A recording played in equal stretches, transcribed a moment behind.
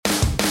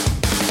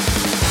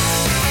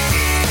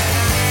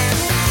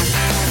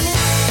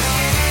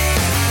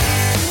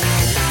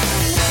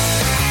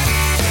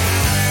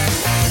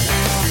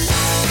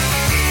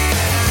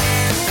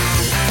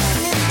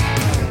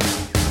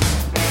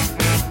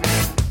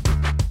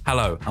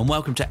Hello, and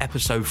welcome to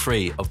episode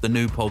 3 of the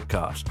new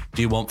podcast,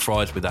 Do You Want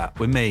Fries With That?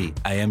 With me,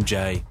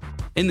 AMJ.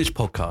 In this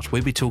podcast,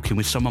 we'll be talking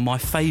with some of my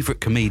favourite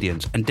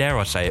comedians, and dare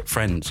I say it,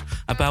 friends,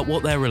 about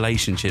what their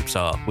relationships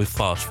are with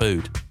fast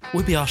food.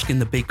 We'll be asking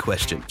the big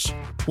questions.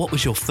 What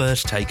was your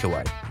first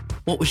takeaway?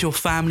 What was your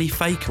family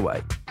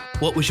fakeaway?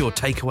 What was your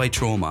takeaway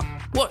trauma?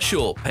 What's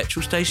your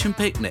petrol station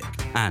picnic?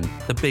 And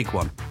the big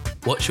one,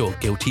 what's your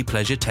guilty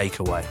pleasure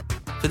takeaway?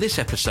 For this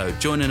episode,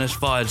 joining us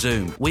via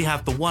Zoom, we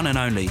have the one and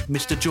only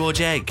Mr.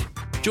 George Egg.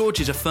 George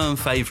is a firm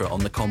favourite on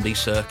the comedy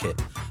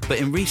circuit, but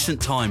in recent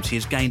times he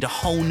has gained a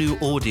whole new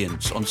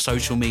audience on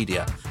social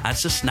media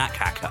as the snack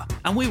hacker.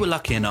 And we were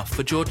lucky enough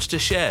for George to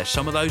share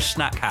some of those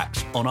snack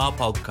hacks on our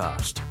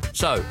podcast.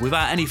 So,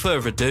 without any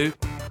further ado,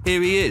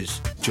 here he is,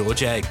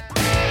 George Egg.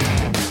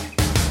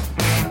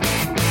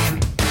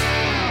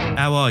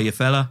 How are you,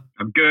 fella?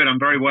 I'm good. I'm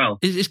very well.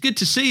 It's good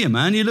to see you,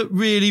 man. You look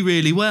really,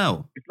 really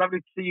well. It's lovely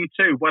to see you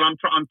too. Well, I'm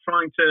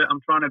trying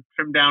to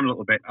trim down a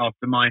little bit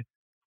after my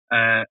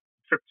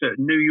trip to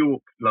New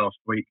York last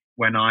week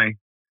when I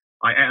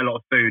ate a lot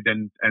of food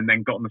and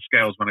then got on the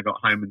scales when I got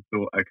home and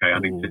thought, okay, I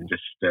need to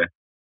just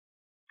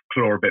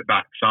claw a bit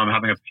back. So I'm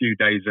having a few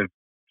days of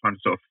trying to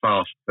sort of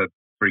fast for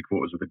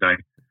 3/4 of the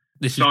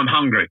day. So I'm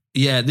hungry.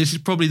 Yeah, this is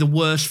probably the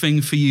worst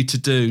thing for you to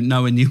do,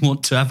 knowing you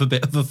want to have a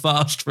bit of a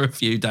fast for a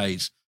few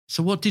days.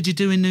 So what did you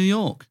do in New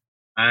York?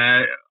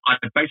 I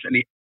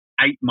basically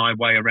ate my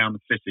way around the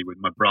city with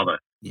my brother.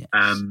 Yes.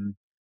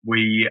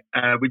 We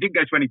didn't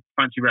go to any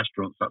fancy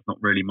restaurants. That's not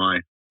really my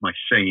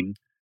scene.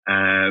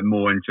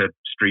 More into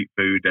street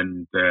food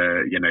and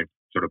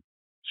sort of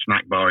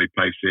snack bar-y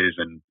places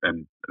and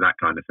that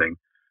kind of thing.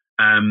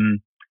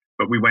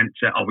 But we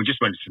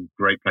just went to some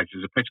great places.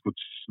 There's a place called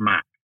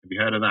Smack. Have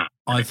you heard of that?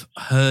 I've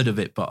heard of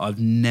it, but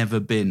I've never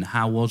been.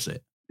 How was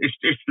it?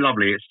 It's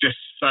lovely. It's just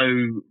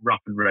so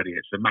rough and ready.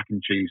 It's a mac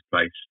and cheese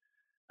place.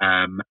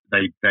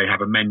 They have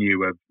a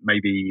menu of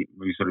maybe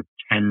sort of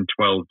 10,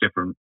 12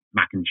 different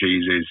mac and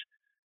cheeses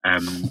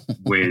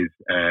with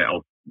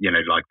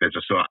like there's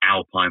a sort of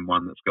Alpine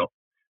one that's got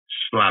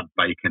slab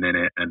bacon in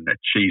it and a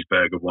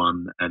cheeseburger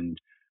one and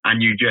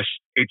you just,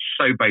 it's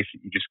so basic.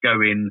 You just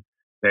go in.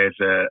 There's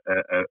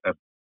a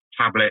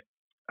tablet,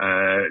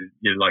 an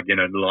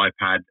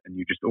iPad, and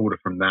you just order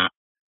from that.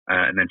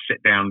 And then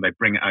sit down, they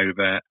bring it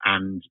over,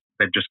 and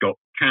they've just got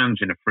cans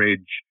in a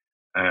fridge,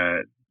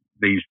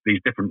 these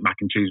different mac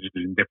and cheeses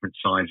in different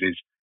sizes,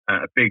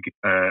 a big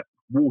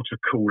water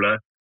cooler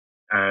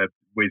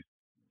with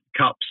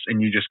cups,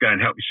 and you just go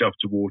and help yourself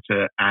to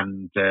water,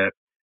 and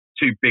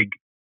two big,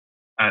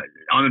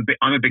 I'm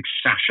a big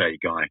sachet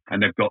guy,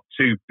 and they've got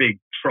two big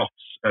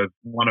troughs of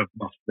one of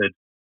mustard,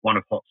 one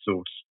of hot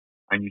sauce,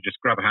 and you just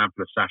grab a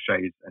handful of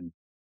sachets and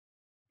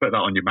put that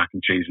on your mac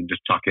and cheese and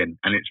just tuck in.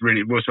 And it's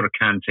really more sort of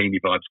canteeny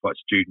vibes, quite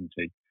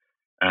studenty.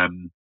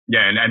 And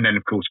then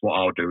of course what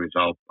I'll do is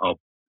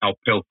I'll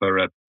pilfer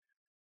a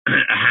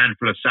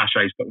handful of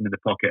sachets, put them in the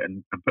pocket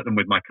and put them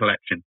with my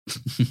collection.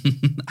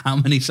 How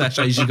many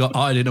sachets you got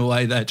hiding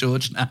away there,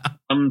 George, now?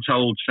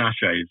 Untold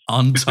sachets.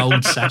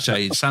 Untold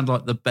sachets. Sounds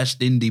like the best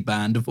indie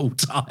band of all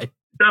time.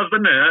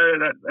 Doesn't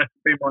it? That'd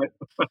be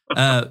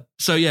my...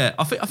 So yeah,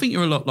 I think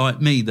you're a lot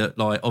like me, that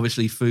like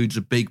obviously food's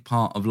a big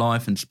part of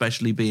life, and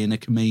especially being a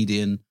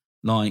comedian,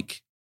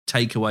 like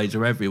takeaways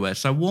are everywhere.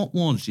 So what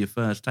was your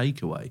first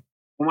takeaway?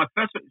 Well,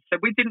 so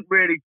we didn't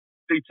really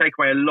do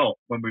takeaway a lot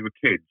when we were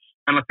kids.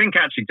 And I think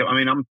actually, I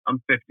mean,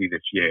 I'm 50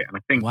 this year, and I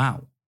think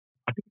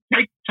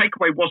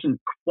takeaway wasn't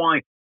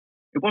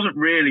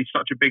really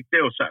such a big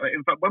deal. So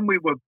in fact,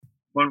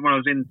 when I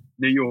was in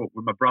New York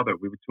with my brother,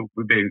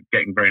 we'd be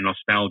getting very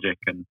nostalgic,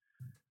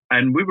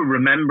 and we were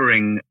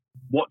remembering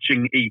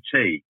watching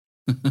E.T.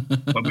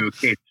 when we were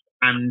kids,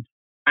 and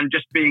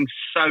just being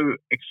so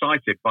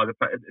excited by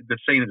the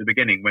scene at the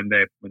beginning when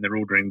they're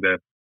ordering the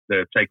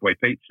takeaway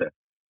pizza,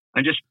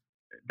 and just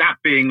that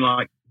being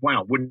like,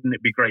 wow, wouldn't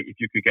it be great if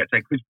you could get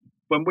takeaway? Because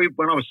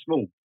when I was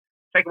small,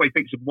 takeaway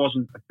pizza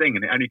wasn't a thing,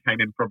 and it only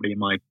came in probably in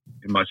my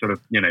sort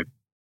of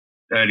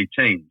early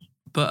teens.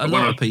 But a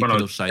lot of people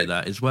will say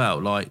that as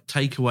well. Like,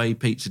 takeaway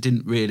pizza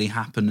didn't really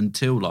happen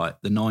until like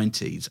the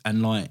 90s.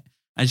 And like,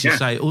 as you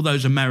say, all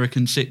those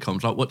American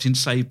sitcoms, like watching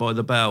Saved by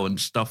the Bell and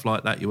stuff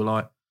like that, you were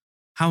like,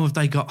 how have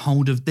they got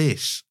hold of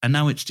this? And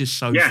now it's just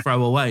so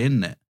throwaway,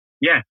 isn't it?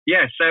 Yeah.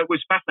 So it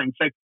was fascinating.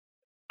 So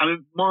I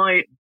mean,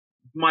 my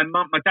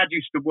dad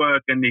used to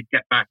work and he'd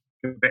get back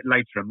a bit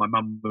later, and my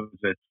mum was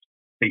a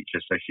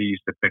teacher, so she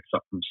used to pick us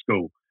up from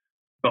school.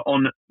 But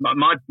on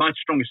my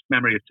strongest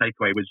memory of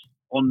takeaway was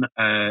on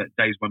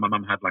days when my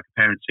mum had like a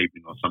parents'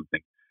 evening or something,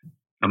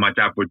 and my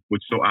dad would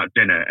sort out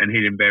dinner, and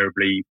he'd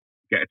invariably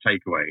get a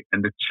takeaway.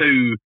 And the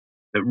two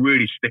that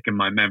really stick in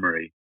my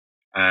memory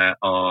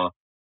are,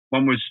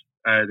 one was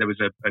there was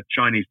a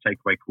Chinese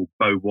takeaway called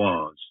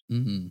Beauvoir's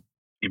in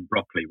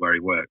Brockley, where he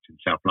worked in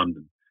South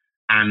London,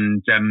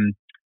 and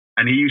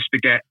he used to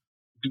get,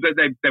 because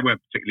they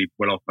weren't particularly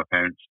well off, my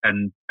parents,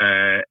 and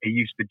he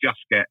used to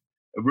just get,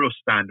 a real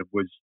standard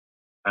was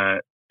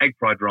egg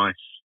fried rice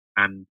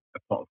and a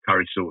pot of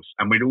curry sauce,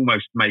 and we'd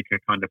almost make a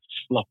kind of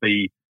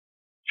sloppy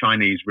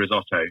Chinese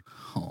risotto,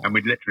 and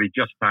we'd literally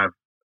just have a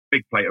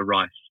big plate of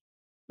rice,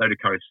 load of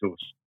curry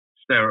sauce,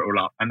 stir it all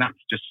up, and that's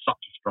just such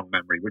a strong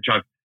memory, which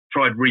I've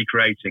tried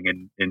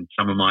recreating in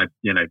some of my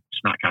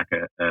snack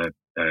hacker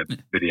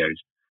videos.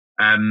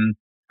 And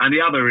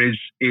the other is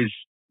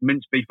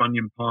minced beef and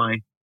onion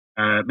pie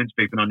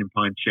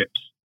and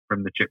chips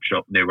from the chip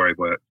shop near where I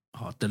worked.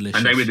 Oh, delicious!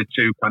 And they were the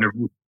two kind of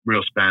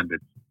real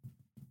standards.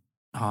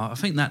 Oh, I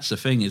think that's the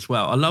thing as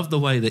well. I love the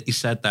way that you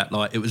said that,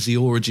 like it was the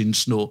origin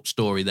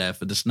story there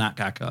for the snack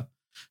hacker,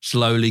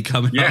 slowly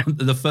coming up,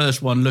 the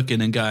first one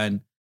looking and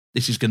going,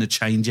 this is going to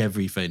change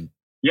everything.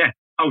 Yeah.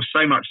 Oh,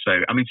 so much so.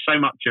 I mean, so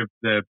much of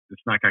the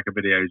snack hacker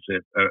videos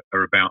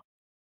are about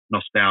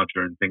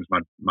nostalgia and things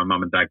my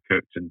mum and dad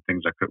cooked and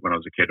things I cooked when I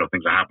was a kid or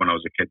things I had when I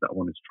was a kid that I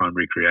wanted to try and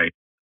recreate.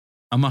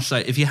 I must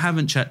say, if you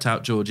haven't checked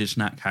out George's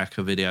snack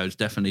hacker videos,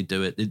 definitely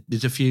do it.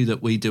 There's a few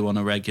that we do on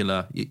a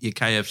regular. Your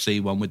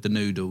KFC one with the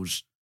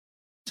noodles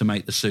to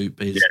make the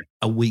soup is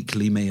a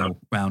weekly meal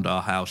around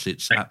our house.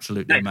 It's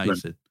absolutely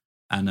amazing.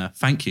 And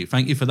thank you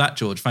for that,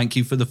 George. Thank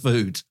you for the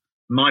food.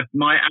 My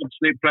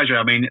absolute pleasure.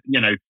 I mean,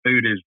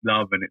 food is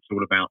love, and it's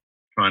all about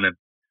trying to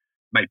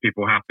make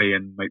people happy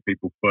and make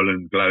people full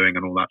and glowing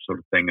and all that sort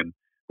of thing. And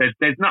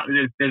there's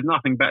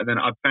nothing better than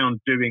I've found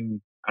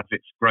doing, as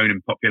it's grown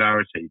in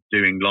popularity,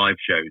 doing live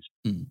shows.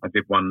 I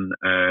did one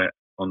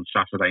on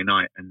Saturday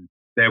night, and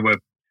there were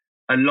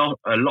a lot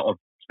of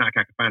Snack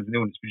Hacker fans in the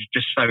audience, which is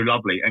just so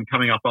lovely. And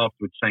coming up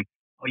afterwards saying,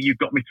 "Oh, you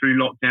got me through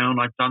lockdown.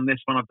 I've done this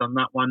one, I've done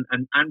that one,"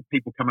 and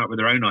people come out with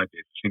their own ideas.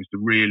 It seems to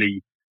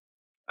really,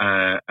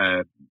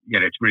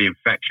 it's really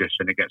infectious,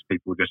 and it gets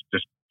people just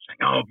saying,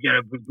 "Oh,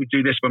 we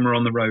do this when we're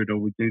on the road, or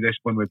we do this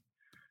when we're,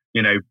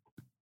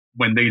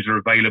 when these are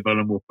available,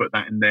 and we'll put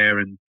that in there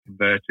and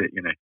convert it."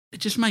 It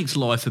just makes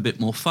life a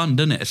bit more fun,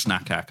 doesn't it? A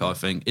snack hack, I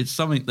think it's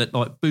something that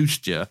like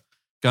boosts you.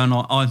 Going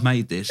like, I've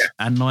made this,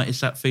 and like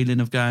it's that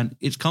feeling of going,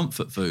 it's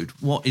comfort food.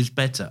 What is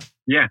better?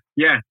 Yeah.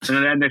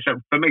 And then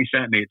for me,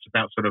 certainly, it's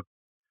about sort of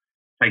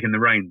taking the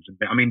reins.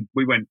 I mean,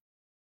 we went,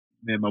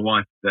 me and my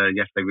wife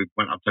yesterday. We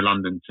went up to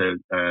London to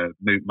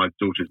move. My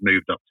daughter's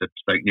moved up to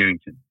Stoke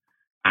Newington,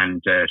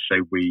 and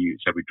so we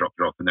dropped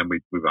her off, and then we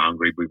were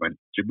hungry. We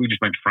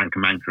just went to Frank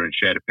and Manca and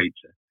shared a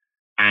pizza,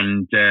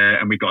 and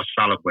we got a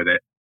salad with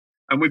it,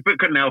 and we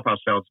couldn't help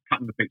ourselves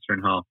cutting the pizza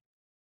in half,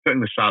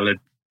 putting the salad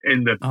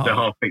in the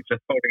half pizza,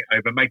 folding it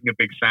over, making a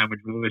big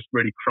sandwich with all this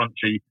really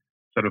crunchy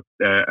sort of,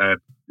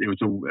 it was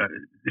all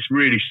this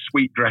really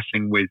sweet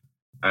dressing with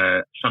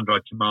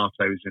sun-dried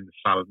tomatoes in the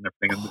salad and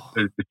everything,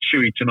 and the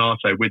chewy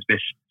tomato with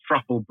this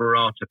truffle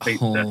burrata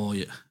pizza. Oh,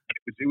 yeah.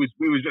 It was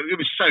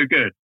so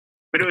good.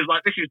 But it was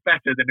like, this is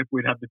better than if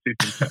we'd had the two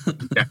things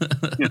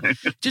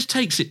separate. Just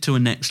takes it to a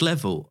next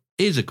level.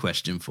 Here's a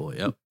question for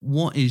you.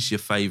 What is your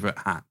favourite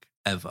hack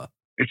ever?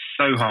 It's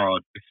so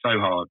hard.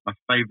 My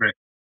favourite,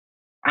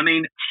 I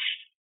mean,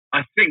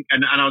 I think,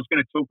 and I was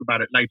going to talk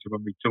about it later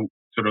when we talk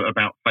sort of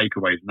about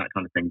fakeaways and that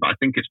kind of thing, but I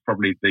think it's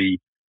probably the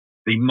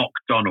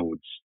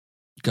McDonald's.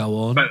 Go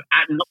on. But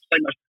not so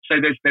much.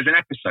 So there's an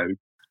episode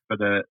for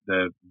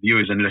the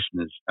viewers and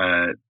listeners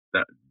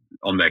that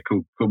on there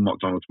called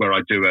McDonald's, where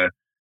I do a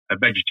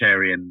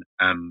vegetarian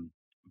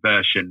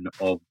version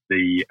of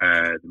the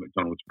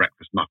McDonald's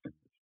breakfast muffin.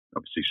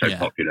 Obviously so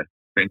popular.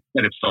 But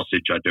instead of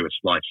sausage, I do a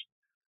slice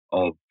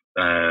of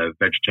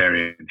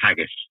vegetarian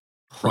haggis,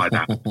 fry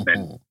that, and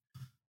then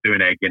do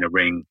an egg in a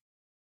ring.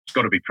 It's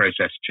got to be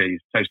processed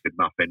cheese, toasted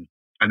muffin,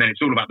 and then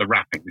it's all about the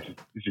wrapping.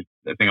 This is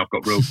the thing I've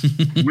got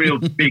real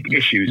big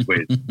issues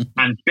with,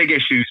 and big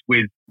issues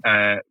with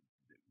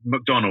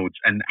McDonald's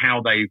and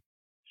how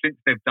since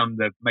they've done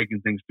the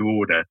making things to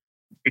order.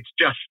 It's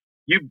just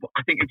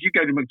I think if you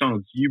go to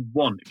McDonald's,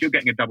 if you're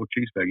getting a double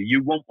cheeseburger,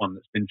 you want one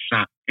that's been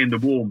sat in the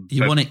warm.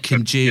 You want it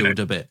congealed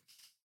a bit.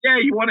 Yeah,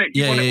 you want it.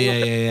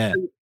 Yeah.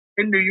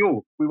 In New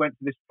York, we went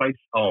to this place.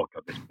 Oh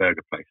God, this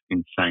burger place,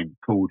 insane,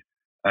 called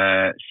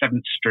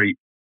 7th Street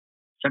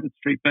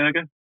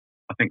Burger,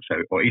 I think so,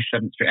 or East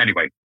 7th Street.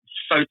 Anyway,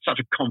 such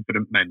a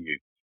confident menu.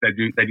 They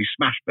do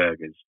smash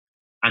burgers,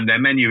 and their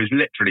menu is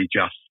literally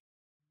just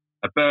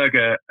a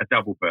burger, a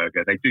double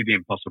burger. They do the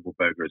Impossible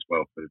Burger as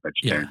well for the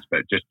vegetarians,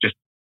 but just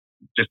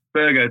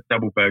burger,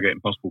 double burger,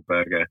 Impossible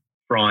Burger,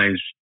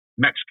 fries,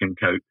 Mexican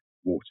Coke,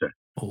 water.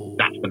 Oh.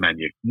 That's the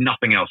menu.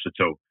 Nothing else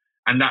at all.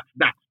 And that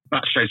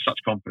shows such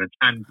confidence,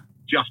 and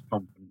just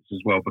confidence as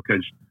well,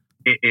 because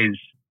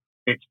it's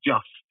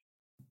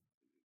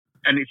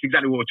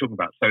exactly what we're talking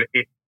about. So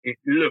it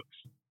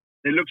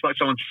looks like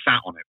someone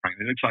sat on it,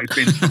 frankly. It looks like it's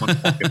been in someone's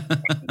pocket.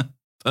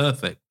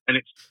 Perfect. And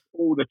it's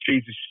all the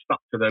cheese is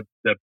stuck to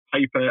the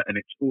paper, and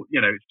it's all,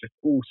 it's just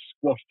all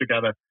squashed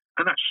together.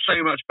 And that's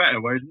so much better.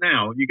 Whereas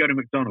now you go to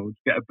McDonald's,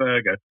 get a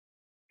burger,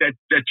 their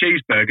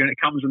cheeseburger, and it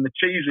comes and the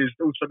cheese is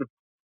all sort of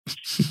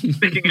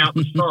sticking out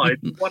the side.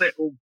 You want it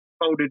all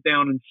folded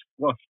down and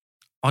squashed.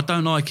 I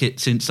don't like it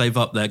since they've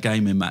upped their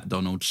game in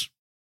McDonald's.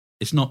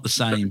 It's not the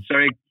same.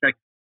 Sorry,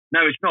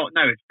 no, it's not.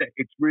 No,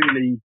 it's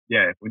really,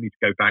 we need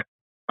to go back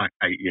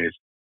 8 years.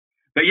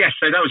 But yes,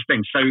 so that was the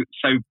thing.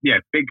 So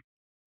big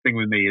thing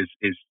with me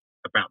is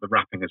about the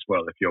wrapping as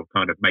well. If you're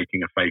kind of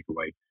making a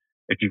fakeaway,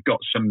 you've got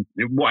some,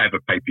 whatever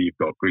paper you've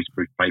got,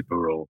 greaseproof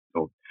paper or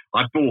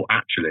I bought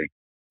actually,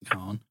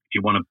 if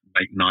you want to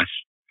make nice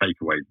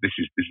takeaways, this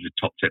is a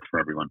top tip for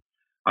everyone.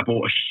 I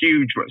bought a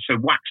huge, so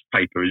waxed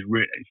paper is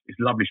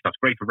lovely stuff. It's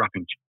great for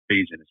wrapping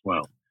cheese in as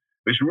well.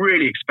 But it's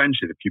really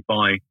expensive if you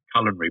buy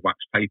culinary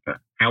waxed paper.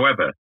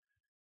 However,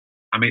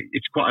 I mean,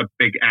 it's quite a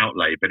big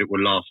outlay, but it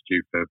will last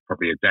you for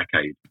probably a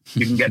decade.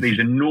 You can get these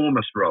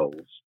enormous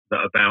rolls that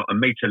are about a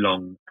metre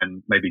long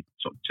and maybe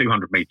sort of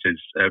 200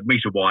 metres,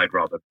 metre wide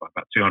rather,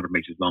 about 200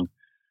 metres long,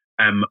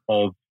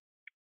 of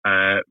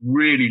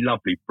really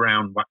lovely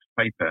brown waxed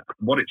paper.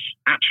 And what it's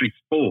actually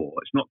for,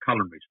 it's not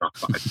culinary stuff,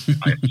 but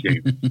I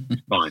assume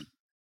it's fine.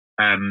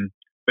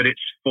 But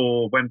it's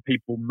for when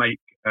people make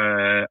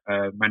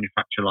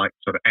manufacture like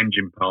sort of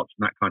engine parts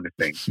and that kind of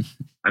thing,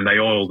 and they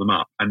oil them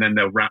up, and then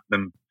they'll wrap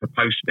them for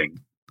posting.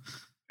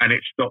 And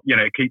it stops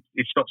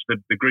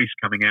the grease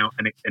coming out,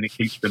 and it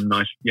keeps them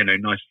nice,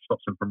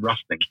 stops them from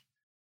rusting.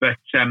 But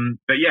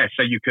yeah,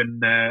 so you can.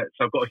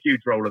 So I've got a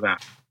huge roll of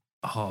that.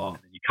 Oh,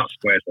 and you cut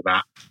squares of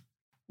that.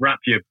 Wrap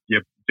your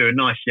do a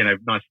nice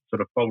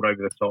sort of fold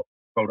over the top,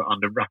 fold it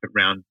under, wrap it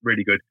round,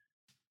 really good.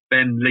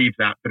 Then leave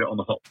that, put it on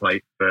the hot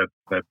plate for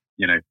 3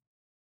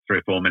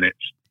 or 4 minutes,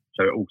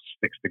 so it all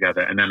sticks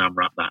together, and then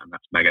unwrap that, and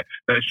that's mega.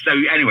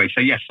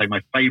 So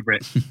my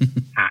favourite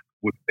hack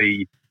would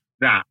be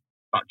that,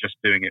 but just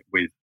doing it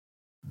with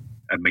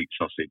a meat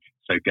sausage.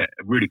 So get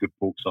a really good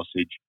pork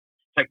sausage,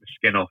 take the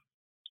skin off,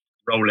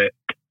 roll it,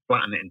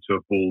 flatten it into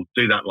a ball,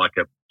 do that like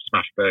a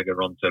smash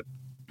burger onto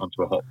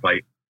a hot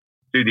plate,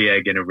 do the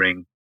egg in a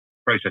ring,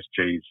 processed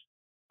cheese,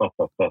 off,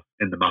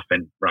 in the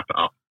muffin, wrap it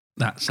up.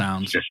 That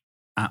sounds just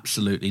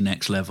absolutely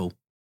next level.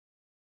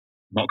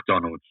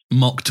 McDonald's,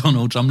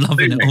 I'm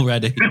loving it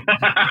already.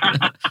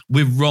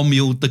 With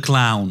Romuald the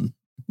Clown.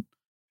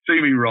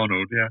 See me,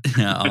 Ronald, yeah.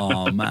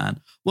 Oh,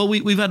 man. Well,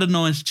 we've had a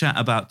nice chat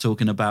about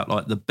talking about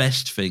like the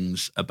best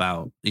things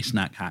about the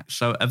snack hacks.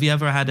 So have you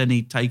ever had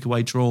any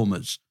takeaway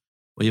traumas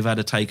where you've had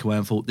a takeaway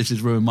and thought, this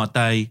has ruined my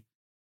day,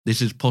 this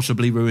has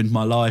possibly ruined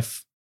my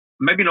life?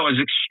 Maybe not as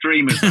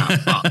extreme as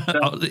that,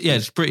 but... yeah,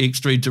 it's pretty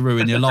extreme to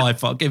ruin your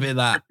life. I'll give it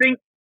that.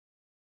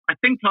 I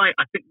think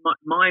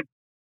my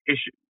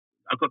issue...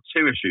 I've got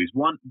 2 issues.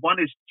 One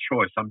is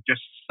choice. I'm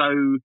just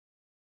so...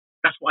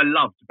 That's what I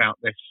loved about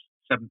this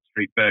 7th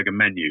Street burger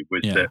menu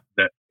was that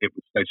it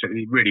was so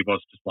it really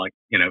was just like,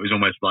 it was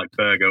almost like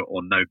burger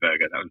or no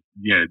burger. That was,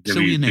 there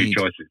were 2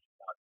 choices.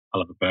 I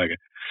love a burger.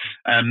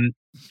 And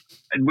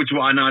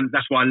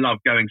that's why I love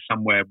going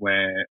somewhere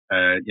where,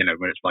 where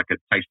it's like a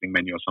tasting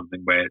menu or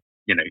something where,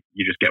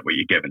 you just get what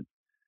you're given.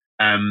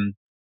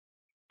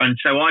 And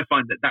so I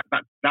find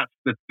that's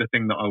the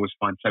thing that I always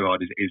find so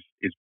hard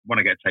is when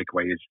I get a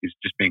takeaway is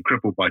just being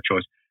crippled by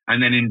choice.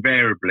 And then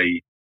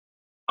invariably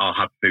I'll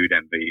have food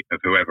envy of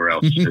whoever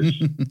else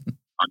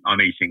I'm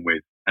eating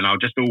with, and I'll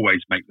just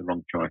always make the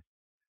wrong choice.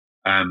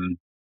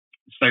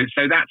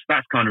 So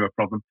that's kind of a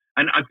problem.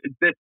 And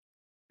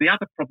the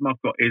other problem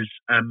I've got is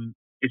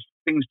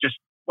things just,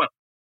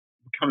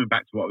 coming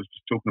back to what I was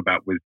just talking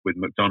about with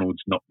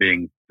McDonald's not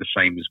being the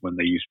same as when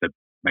they used to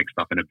make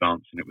stuff in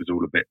advance and it was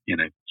all a bit,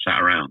 sat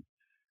around.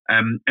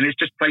 And it's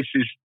just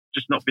places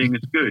just not being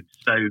as good.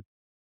 So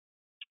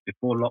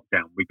before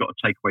lockdown, we got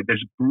a takeaway.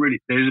 There's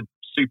a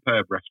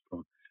superb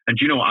restaurant. And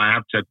do you know what? I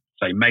have to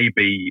say,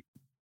 maybe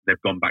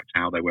they've gone back to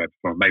how they were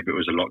before. Maybe it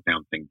was a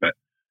lockdown thing. But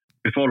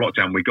before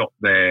lockdown, we got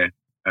their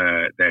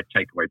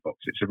takeaway box.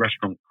 It's a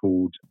restaurant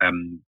called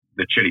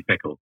the Chili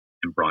Pickle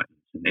in Brighton.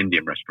 It's an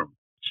Indian restaurant.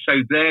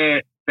 So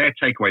their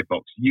takeaway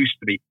box used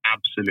to be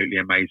absolutely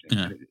amazing.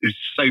 Yeah. It was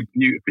so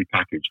beautifully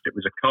packaged. It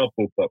was a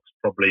cardboard box,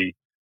 probably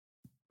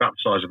about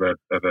the size of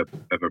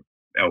a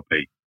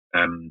LP,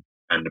 and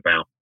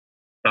about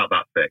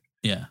that thick.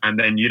 Yeah. And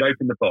then you'd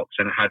open the box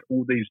and it had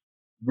all these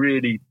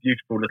really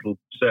beautiful little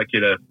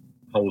circular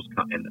holes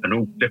cut in and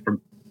all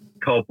different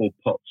cardboard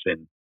pots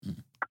in. Mm.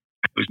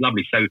 It was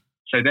lovely. So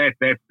their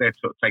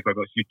sort of takeaway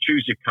box, you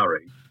choose your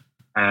curry,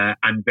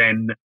 and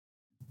then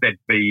there'd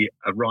be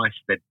a rice,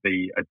 there'd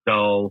be a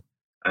dal,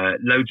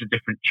 loads of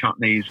different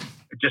chutneys,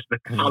 just the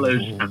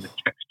colours and the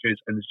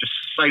textures, and there's just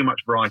so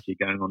much variety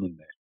going on in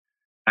there.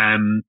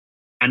 And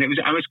it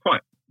was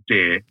quite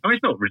dear. I mean,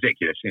 it's not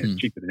ridiculous. It's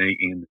cheaper than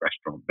eating in the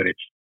restaurant, but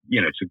it's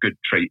it's a good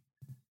treat.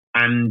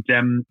 And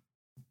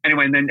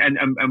anyway, and then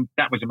and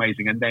that was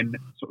amazing. And then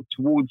sort of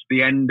towards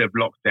the end of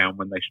lockdown,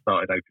 when they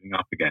started opening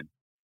up again,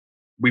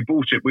 we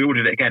bought it. We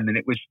ordered it again, and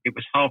it was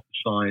half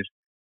the size,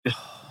 just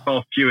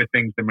far fewer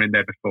things than were in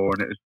there before.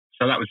 And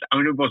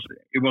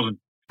it wasn't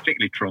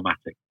particularly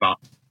traumatic, but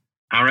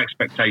our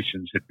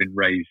expectations had been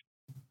raised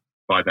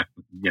by the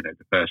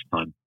first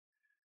time.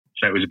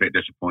 So it was a bit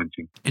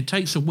disappointing. It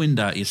takes a wind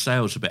out of your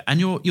sails a bit. And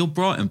you're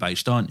Brighton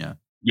based, aren't you?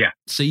 Yeah.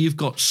 So you've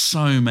got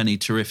so many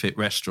terrific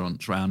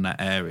restaurants around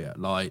that area.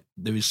 Like,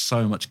 there is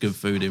so much good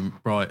food in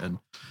Brighton.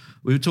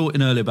 We were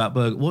talking earlier about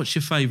burger. What's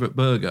your favourite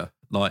burger,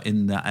 like,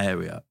 in that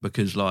area?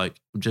 Because, like,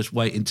 I'm just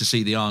waiting to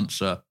see the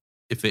answer,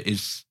 if it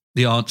is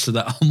the answer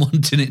that I'm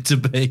wanting it to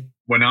be.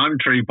 When I'm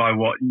intrigued by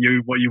what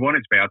you want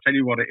it to be, I'll tell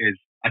you what it is.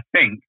 I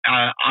think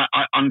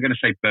I'm going to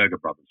say Burger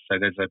Brothers. So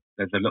there's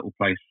a little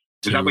place.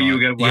 Is that where you were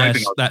going?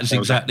 Yes, that's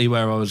exactly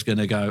where I was going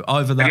to go.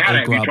 Either that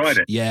or Grubs. Have you tried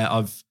it?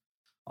 Yeah,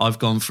 I've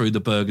gone through the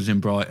burgers in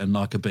Brighton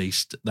like a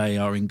beast. They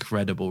are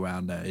incredible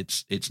around there.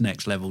 It's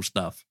next level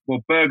stuff. Well,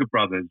 Burger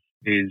Brothers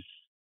is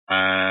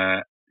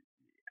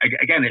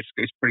again,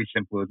 it's pretty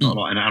simple. It's not a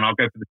lot, and I'll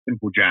go for the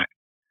Simple Jack,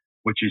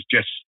 which is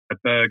just a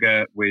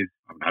burger with,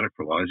 I haven't had it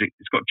for a while.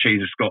 It's got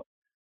cheese. It's got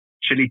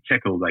chili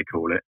tickle, they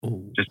call it.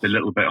 Ooh. Just a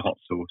little bit of hot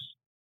sauce.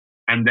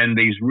 And then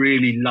these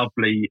really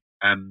lovely,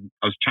 I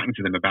was chatting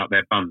to them about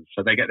their buns.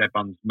 So they get their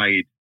buns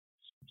made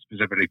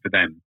specifically for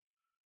them.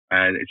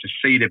 It's a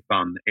seeded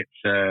bun.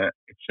 It's a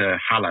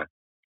challah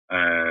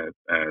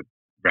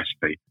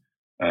recipe,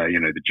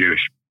 the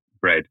Jewish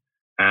bread.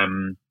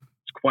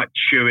 It's quite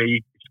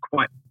chewy.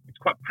 It's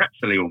quite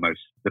pretzel-y almost,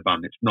 the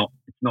bun. It's not,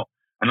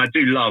 and I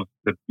do love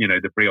the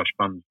brioche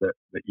buns that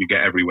you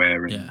get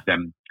everywhere.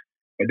 And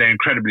they're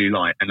incredibly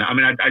light. And I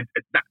mean,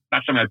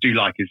 that's something I do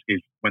like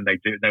is when they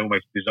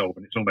almost dissolve,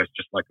 and it's almost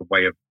just like a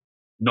way of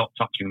not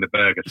touching the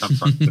burger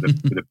sometimes with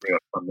a brioche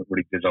bun that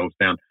really dissolves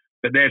down.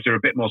 But theirs are a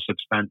bit more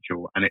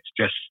substantial, and it's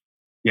just,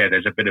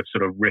 there's a bit of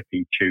sort of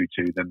rippy chew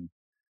to them.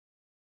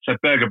 So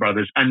Burger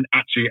Brothers, and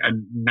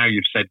now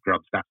you've said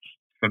Grubs, that's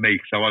for me.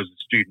 So I was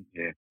a student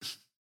here,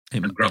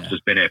 and Grubs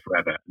has been here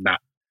forever. And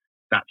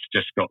that's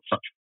just got such,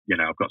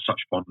 I've got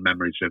such fond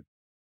memories of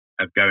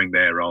going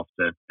there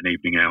after an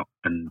evening out,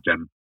 and a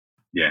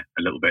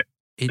little bit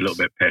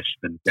pissed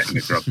and getting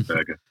a Grubs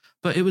burger.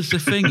 But it was the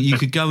thing, you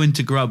could go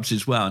into Grubs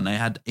as well, and they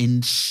had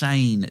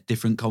insane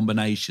different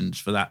combinations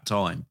for that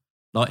time.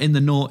 Like in the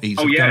noughties,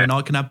 going,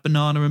 I can have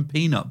banana and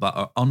peanut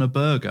butter on a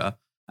burger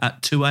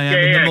at 2 a.m.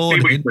 in the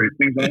morning. Fruit,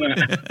 things like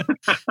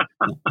that.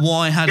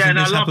 Why hasn't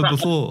this happened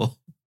before?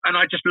 And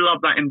I just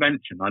love that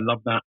invention. I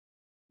love that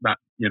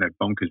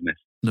bonkersness.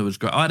 It was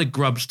great. I had a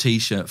Grubs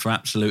t-shirt for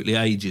absolutely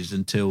ages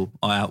until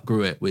I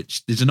outgrew it,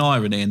 which there's an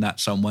irony in that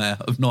somewhere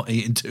of not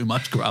eating too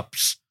much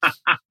Grubs.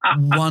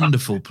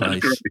 Wonderful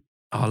place.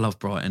 I love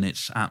Brighton.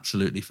 It's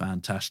absolutely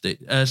fantastic.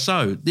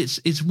 So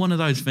it's one of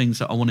those things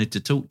that I wanted to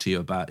talk to you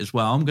about as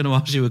well. I'm going to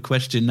ask you a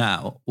question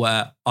now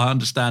where I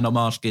understand I'm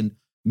asking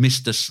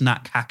Mr.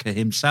 Snack Hacker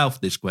himself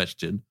this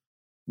question.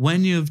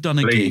 When you've done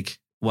a gig,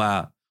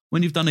 when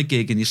you've done a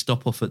gig and you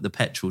stop off at the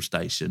petrol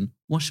station,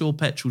 what's your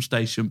petrol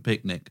station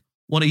picnic?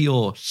 What are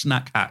your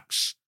snack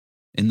hacks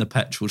in the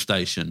petrol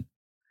station?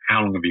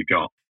 How long have you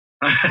got?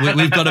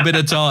 We've got a bit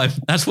of time.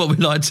 That's what we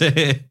like to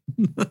hear.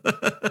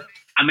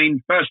 I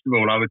mean, first of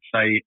all, I would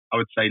say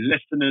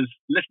listeners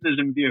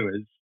and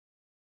viewers,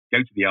 go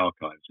to the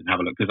archives and have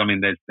a look, because I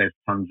mean, there's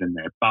tons in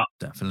there. But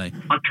definitely,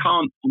 I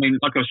can't. I mean,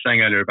 like I was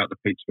saying earlier about the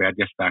pizza we had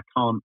yesterday, I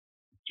can't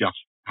just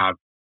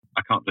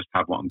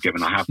have what I'm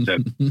given. I have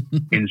to,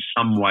 in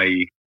some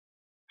way,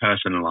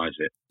 personalize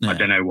it. Yeah. I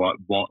don't know what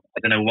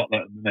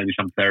maybe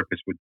some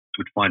therapist would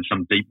find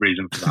some deep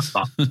reason for that.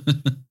 But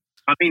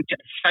I mean,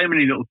 so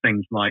many little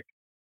things like,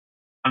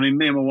 I mean,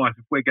 me and my wife,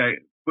 if we're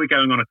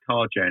going on a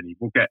car journey,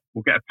 we'll get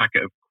a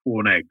packet of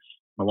corn eggs.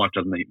 My wife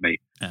doesn't eat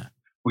meat. Yeah.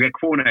 We'll get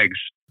corn eggs,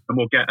 and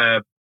we'll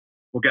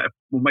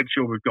make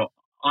sure we've got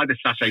either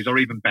sachets, or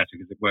even better,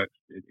 because it works.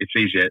 It's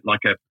easier,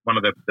 like one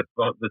of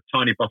the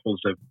tiny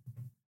bottles of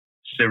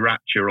sriracha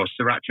or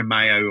sriracha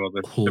mayo, or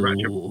the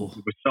sriracha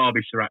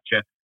wasabi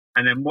sriracha.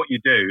 And then what you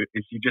do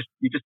is you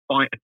just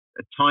bite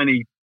a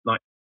tiny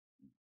like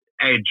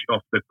edge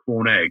off the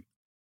corn egg,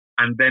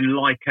 and then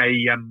like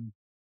filling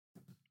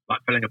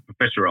a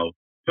profiterole,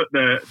 put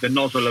the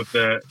nozzle of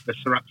the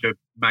sriracha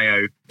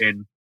mayo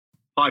in,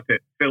 pipe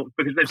it, fill,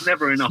 because there's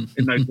never enough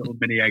in those little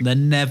mini eggs. There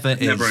never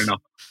is. Never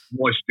enough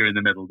moisture in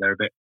the middle. They're a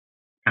bit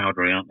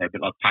powdery, aren't they? A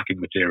bit like packing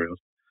materials.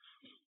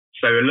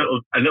 So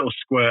a little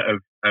squirt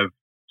of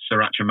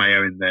sriracha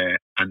mayo in there,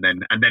 and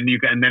then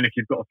if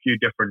you've got a few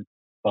different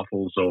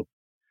bottles or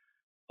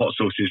hot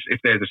sauces,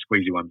 if they're the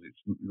squeezy ones, it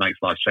makes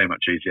life so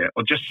much easier.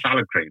 Or just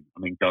salad cream. I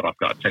mean, God, I've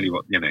got to tell you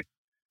what,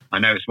 I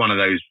know it's one of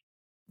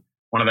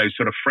those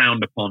sort of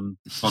frowned upon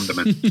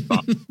condiments,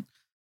 but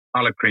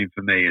salad cream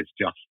for me is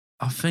just,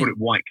 I call it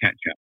white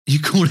ketchup. You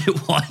call it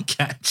white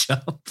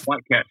ketchup?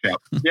 White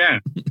ketchup, yeah.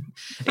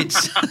 It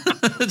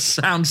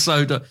sounds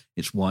so...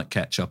 It's white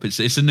ketchup.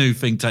 It's a new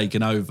thing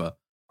taken over.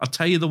 I'll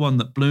tell you the one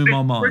that blew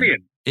my mind.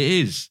 Brilliant. It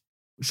is.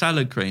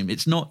 Salad cream.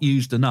 It's not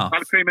used enough.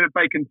 Salad cream and a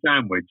bacon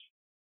sandwich.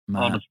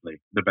 Man.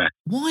 Honestly, the best.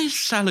 Why is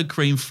salad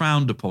cream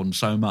frowned upon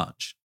so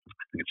much?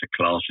 I think it's a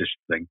classist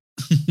thing.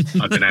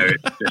 I don't know.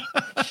 It's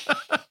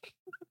just...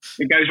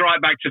 It goes right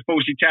back to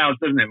 40 Towers,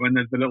 doesn't it? When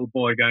there's the little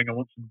boy going, I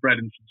want some bread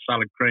and some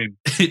salad cream.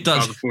 It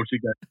does. Goes,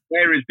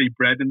 there is the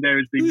bread and there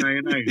is the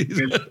mayonnaise.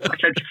 I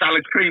said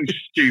salad cream,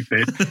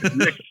 stupid.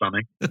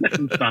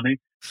 Listen, Sonny.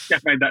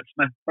 Jeff made that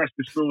fresh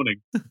this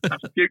morning.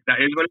 That's puke,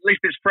 that is. But at least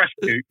it's fresh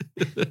puke.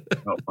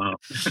 Not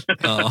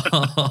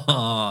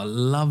far.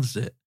 Loves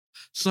it.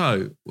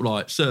 So,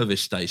 like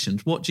service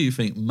stations, what do you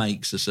think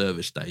makes a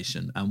service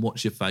station, and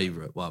what's your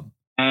favourite one?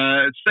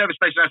 Service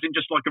station, as in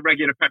just like a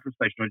regular petrol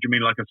station, or do you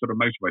mean like a sort of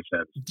motorway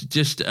service?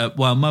 Just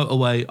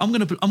motorway. I'm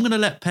gonna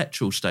let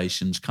petrol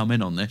stations come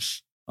in on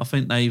this. I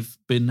think they've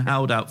been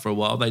held out for a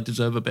while. They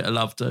deserve a bit of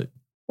love too.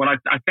 Well,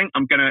 I think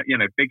I'm going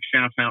to, big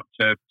shout out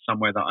to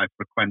somewhere that I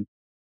frequent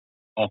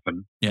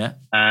often. Yeah.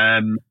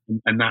 And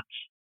that's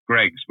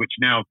Greggs, which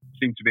now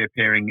seems to be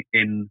appearing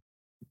in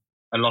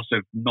a lot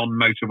of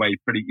non-motorway,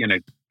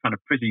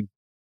 pretty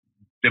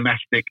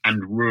domestic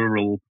and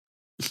rural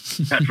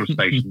petrol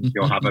stations.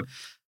 You'll have a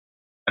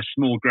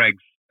small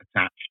Greggs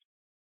attached.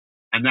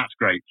 And that's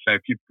great. So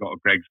if you've got a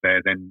Greggs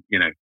there, then,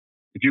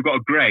 if you've got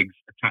a Greggs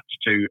attached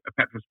to a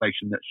petrol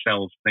station that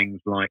sells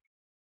things like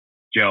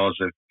jars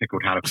of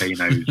pickled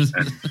jalapenos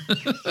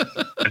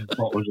and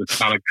bottles of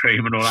salad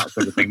cream and all that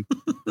sort of thing,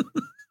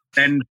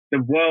 then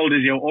the world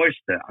is your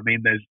oyster. I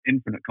mean, there's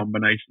infinite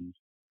combinations.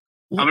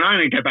 I mean, I'm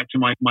going to go back to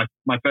my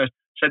first.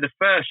 So the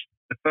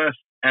first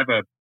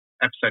ever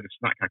episode of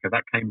Snack Hacker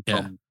that came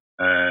from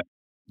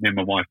me and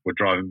my wife were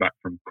driving back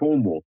from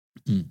Cornwall,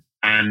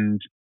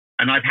 and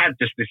I'd had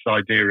just this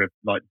idea of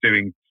like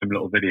doing some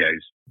little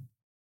videos,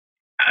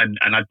 and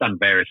I'd done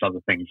various other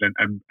things,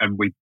 and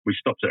we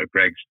stopped at a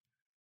Greggs,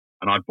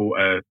 and I bought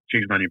a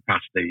cheese and onion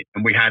pasty,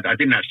 and I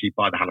didn't actually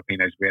buy the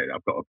jalapenos.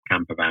 I've got a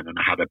camper van, and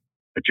I had a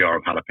jar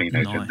of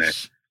jalapenos in there,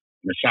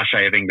 and a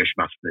sachet of English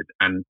mustard,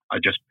 and I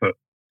just put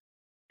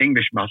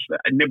English mustard.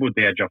 I nibbled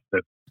the edge off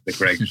the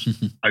Greggs,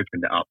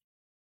 opened it up,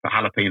 put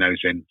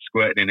jalapenos in,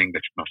 squirted in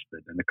English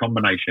mustard, and the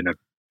combination of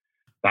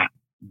that,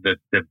 the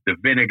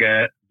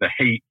vinegar, the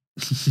heat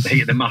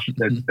of the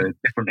mustard, the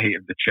different heat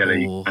of the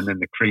chili, and then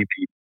the creamy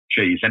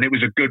cheese, and it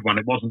was a good one.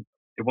 It wasn't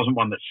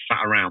one that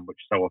sat around, which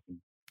so often.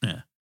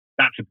 Yeah.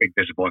 That's a big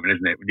disappointment,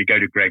 isn't it? When you go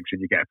to Greggs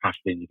and you get a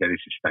pasty and you go,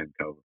 "This is stone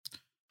cold."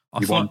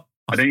 You don't want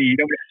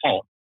it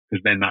hot,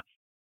 because then that's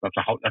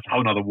a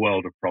whole other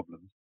world of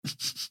problems.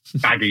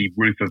 Baggy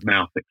roof of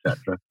mouth,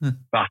 etc.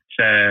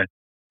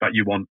 But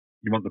you want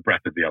the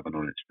breath of the oven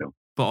on it still.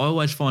 But I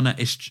always find that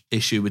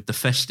issue with the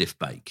festive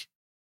bake.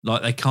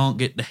 Like, they can't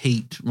get the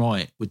heat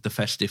right with the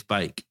festive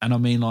bake. And I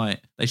mean,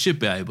 like, they should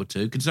be able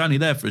to, because it's only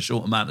there for a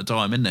short amount of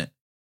time, isn't it?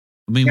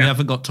 I mean, we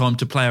haven't got time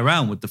to play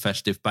around with the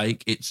festive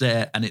bake. It's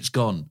there and it's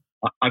gone.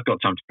 I've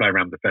got time to play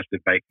around with the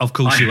festive bake. Of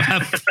course you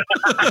have.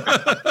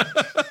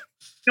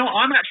 No,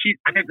 I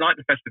don't like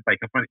the festive bake.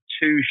 I find it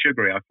too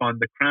sugary. I find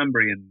the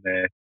cranberry in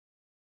there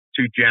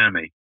too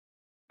jammy.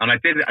 And I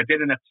did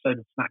an episode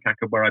of Snack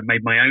Hacker where I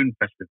made my own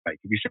festive bake.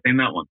 Have you seen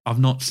that one?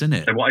 I've not seen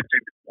it. So what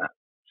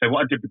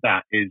I did with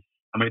that is,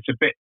 I mean, it's a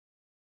bit,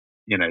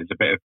 there's a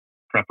bit of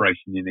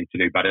preparation you need to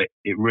do, but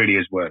it really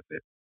is worth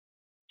it.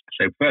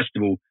 So first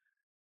of all,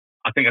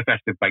 I think a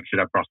festive bake should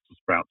have Brussels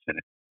sprouts in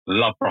it. I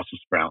love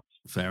Brussels sprouts.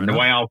 Fair and enough. The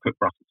way I'll cook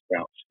Brussels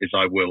sprouts is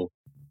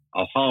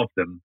I'll halve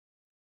them.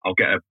 I'll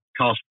get a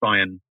cast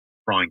iron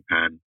frying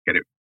pan, get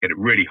it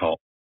really hot,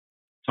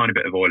 tiny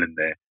bit of oil in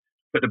there,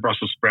 put the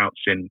Brussels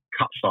sprouts in,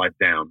 cut side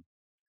down,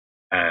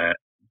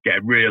 get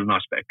a real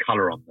nice bit of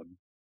colour on them,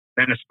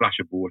 then a splash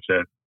of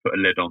water, put a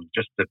lid on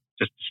just to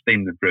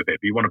steam them through a bit.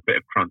 If you want a bit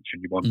of crunch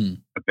and you want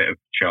a bit of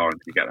char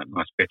and you get that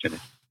nice bit in it,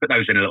 put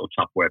those in a little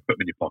Tupperware, put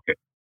them in your pocket,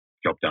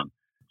 job done.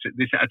 So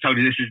I told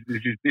you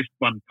this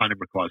one kind of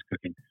requires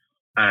cooking.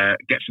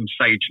 Get some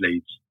sage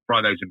leaves,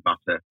 fry those in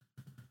butter,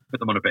 put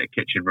them on a bit of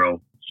kitchen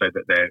roll so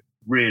that they're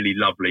really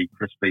lovely,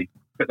 crispy.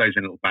 Put those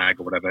in a little bag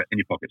or whatever in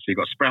your pocket. So you've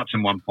got sprouts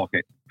in one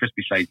pocket,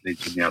 crispy sage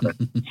leaves in the other,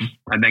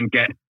 and then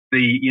get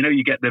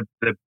you get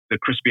the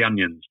crispy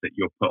onions that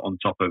you'll put on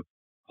top of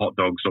hot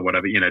dogs or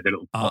whatever. The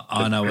little.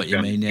 I know what you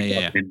mean.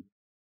 Yeah. In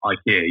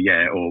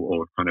IKEA,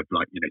 or kind of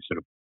like sort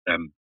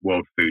of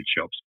world food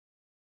shops.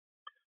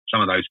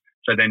 Some of those.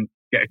 So then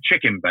get a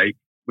chicken bake,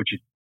 which is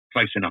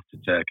close enough to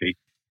turkey.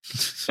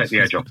 Take the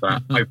edge off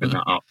that. Open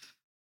that up.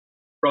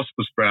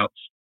 Brussels sprouts,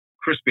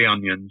 crispy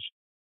onions,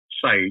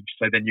 sage.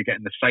 So then you're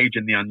getting the sage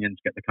and the onions,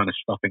 get the kind of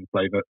stuffing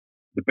flavour,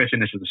 the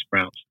bitterness of the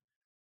sprouts.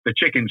 The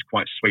chicken's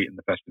quite sweet in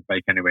the festive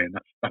bake anyway, and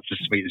that's as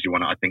sweet as you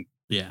want it. I think.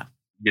 Yeah.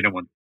 You don't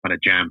want kind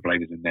of jam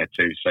flavours in there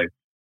too. So,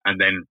 and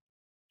then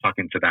tuck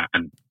into that,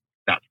 and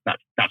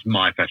that's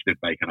my festive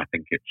bake, and I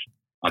think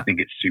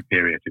it's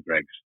superior to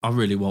Greggs. I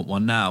really want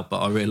one now, but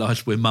I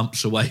realise we're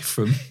months away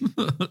from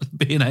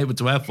being able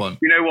to have one.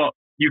 You know what?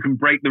 You can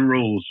break the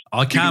rules.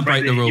 I can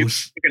break the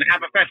rules. You can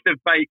have a festive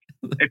bake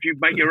if you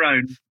make your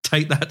own.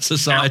 Take that,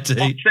 society.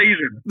 Hot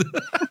season.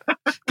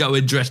 Go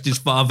and dressed as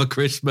Father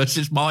Christmas.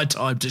 It's my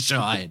time to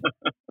shine.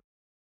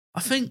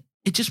 I think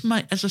it just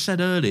as I said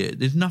earlier,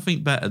 there's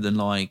nothing better than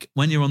like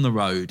when you're on the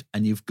road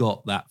and you've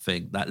got that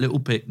thing, that little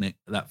picnic,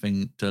 that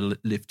thing to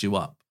lift you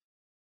up.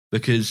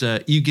 Because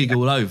you gig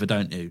all over,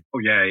 don't you? Oh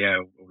yeah,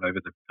 all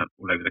over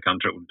the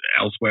country,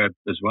 elsewhere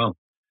as well.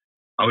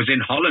 I was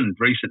in Holland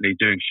recently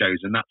doing shows,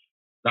 and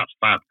that's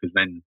fab, because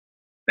then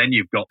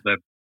you've got the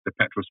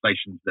petrol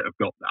stations that have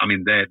got. I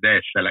mean, their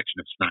selection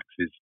of snacks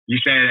is. You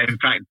say, in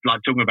fact, like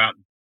talking about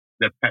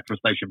the petrol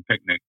station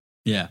picnic.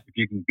 Yeah. If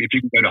you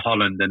can go to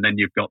Holland, and then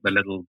you've got the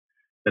little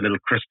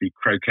crispy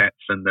croquettes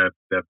and the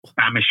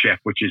Bamachef,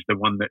 which is the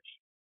one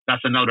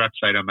that's another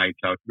episode I made.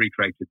 So I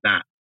recreated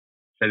that.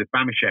 So the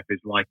Bamachef is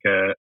like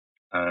a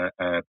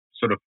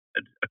sort of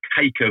a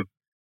cake of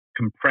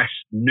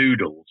compressed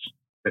noodles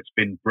that's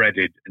been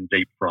breaded and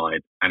deep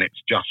fried, and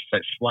it's just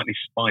slightly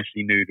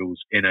spicy noodles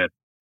in a.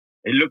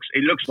 It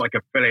looks like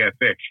a fillet of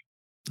fish,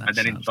 and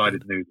then inside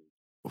is noodles.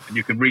 And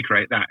you can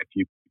recreate that if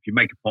you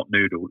make a pot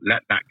noodle,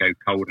 let that go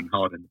cold and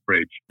hard in the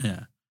fridge.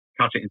 Yeah.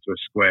 Cut it into a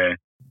square,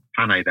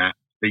 pane that,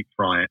 deep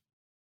fry it.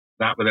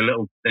 That with a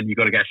little, then you've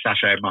got to get a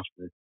sachet of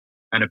mustard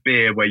and a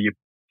beer where you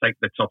take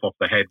the top off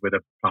the head with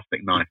a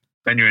plastic knife.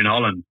 Then you're in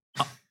Holland.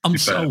 I'm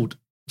sold.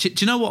 Do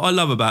you know what I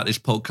love about this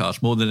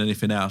podcast more than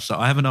anything else? So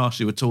I haven't asked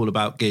you at all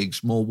about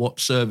gigs, more what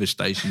service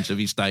stations have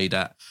you stayed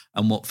at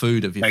and what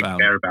food have you found? I don't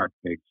care about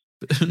gigs.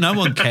 No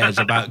one cares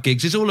about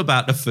gigs. It's all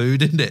about the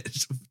food, isn't it?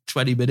 It's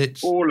 20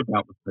 minutes. All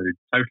about the food,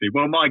 totally.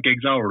 Well, my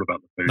gigs are all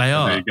about the food. They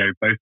are. There you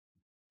go,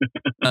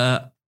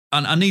 both.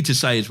 And I need to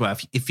say as well,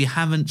 if you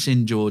haven't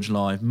seen George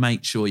live,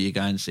 make sure you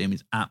go and see him.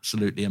 It's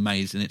absolutely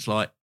amazing. It's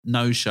like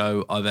no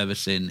show I've ever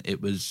seen.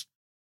 It was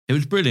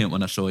brilliant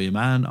when I saw you,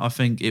 man. I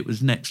think it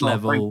was next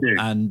level.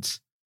 And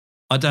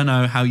I don't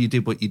know how you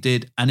did what you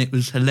did. And it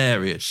was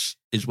hilarious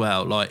as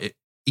well. Like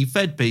he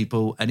fed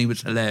people and he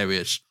was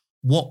hilarious.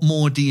 What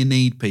more do you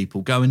need,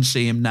 people? Go and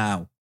see him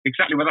now.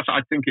 Exactly. Well,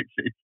 I think it's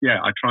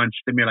I try and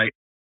stimulate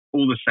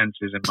all the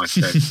senses in my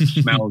set.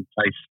 Smell,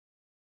 taste,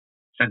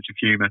 sense of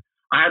humour.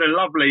 I had a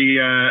lovely,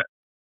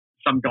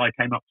 some guy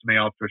came up to me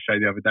after a show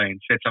the other day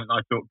and said something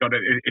I thought, God,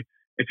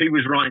 if he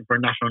was writing for a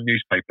national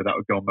newspaper, that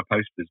would go on my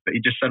posters. But he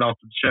just said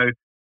after the show,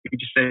 he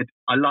just said,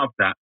 I love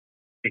that.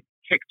 It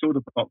ticked all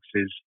the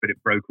boxes, but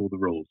it broke all the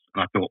rules.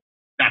 And I thought,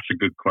 that's a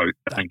good quote.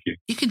 Thank you.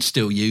 You can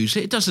still use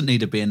it. It doesn't need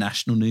to be a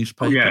national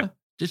newspaper. Oh, yeah.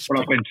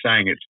 I've been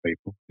saying it to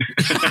people.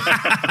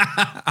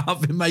 I've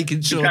been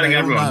making sure telling they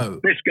all everyone, know.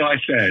 This guy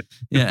said.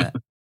 Yeah.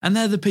 And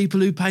they're the people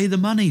who pay the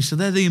money, so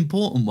they're the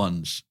important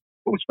ones.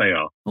 Of course they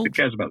are. Who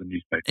cares about the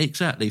newspaper?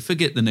 Exactly.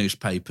 Forget the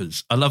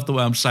newspapers. I love the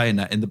way I'm saying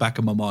that in the back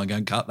of my mind,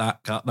 going, cut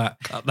that, cut that,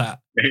 cut that.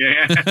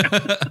 Yeah.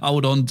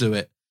 Hold on to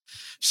it.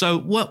 So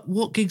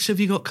what gigs have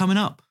you got coming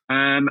up?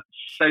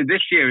 So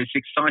this year it's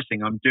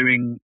exciting. I'm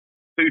doing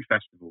food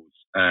festivals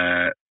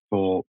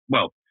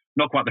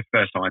not quite the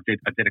first time. I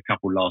did a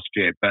couple last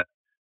year, but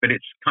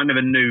it's kind of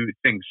a new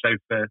thing. So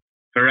for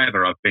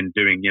forever I've been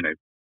doing,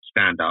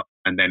 stand up,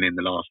 and then in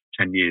the last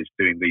 10 years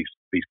doing these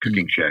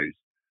cooking shows,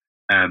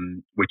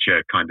 which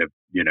are kind of,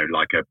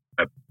 like a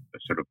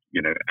sort of,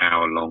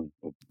 hour long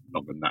or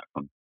longer than that.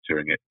 I'm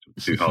touring it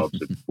two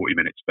halves of 40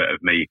 minutes, but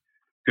of me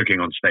cooking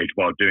on stage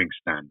while doing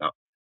stand up.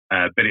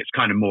 But it's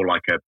kind of more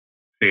like a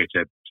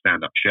theatre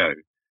stand up show.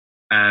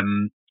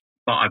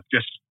 But I've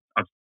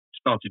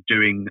started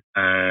doing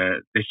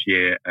this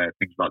year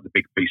things like the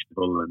Big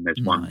Feastival, and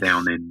there's one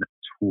down in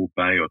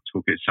Torbay or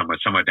Torquay,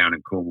 somewhere down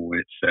in Cornwall.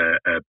 It's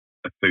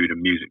a food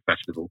and music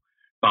festival.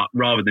 But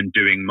rather than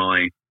doing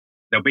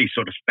there'll be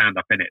sort of stand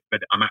up in it,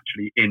 but I'm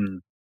actually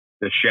in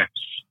the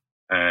chef's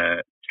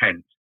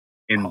tent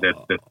in the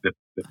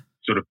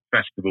sort of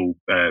festival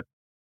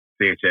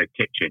theatre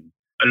kitchen,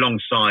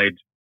 alongside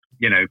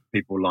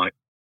people like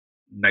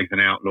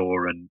Nathan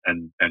Outlaw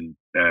and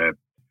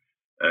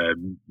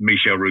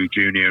Michel Roux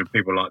Jr. and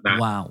people like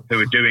that, who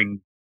are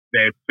doing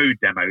their food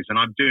demos, and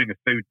I'm doing a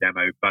food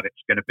demo, but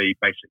it's going to be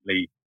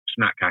basically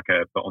Snack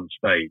Hacker but on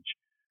stage.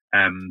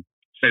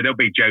 So there'll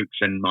be jokes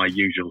and my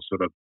usual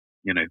sort of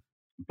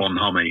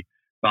bonhomie,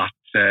 but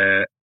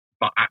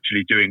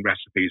actually doing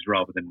recipes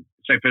rather than.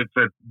 So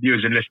for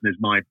viewers and listeners,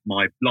 my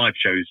live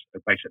shows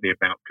are basically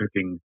about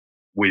cooking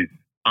with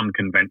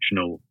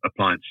unconventional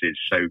appliances.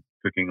 So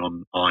cooking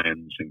on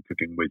irons and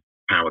cooking with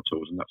power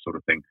tools and that sort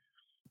of thing.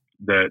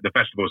 The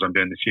festivals I'm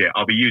doing this year,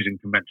 I'll be using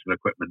conventional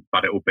equipment,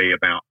 but it will be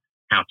about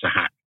how to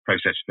hack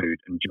processed food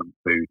and junk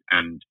food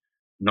and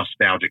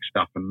nostalgic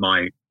stuff, and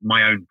my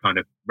own kind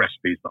of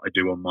recipes that I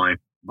do on my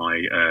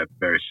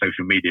various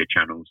social media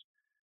channels,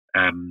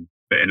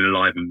 but in a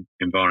live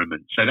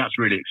environment. So that's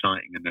really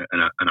exciting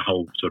and a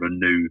whole sort of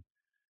new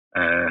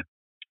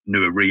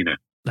arena.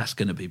 That's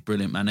going to be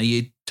brilliant, man. Are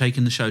you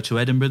taking the show to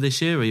Edinburgh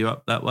this year? Are you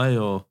up that way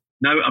or?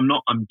 No, I'm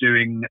not. I'm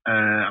doing.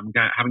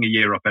 Having a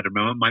year off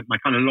Edinburgh. My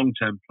kind of long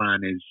term plan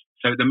is.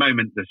 So at the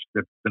moment,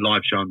 the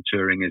live show I'm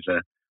touring is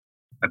a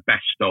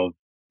best of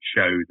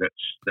show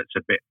that's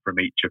a bit from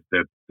each of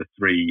the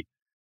three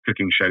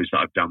cooking shows that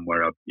I've done,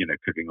 where I'm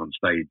cooking on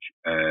stage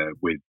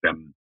with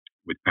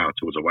power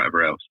tools or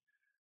whatever else.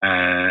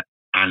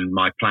 And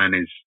my plan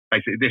is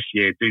basically this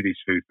year do these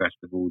food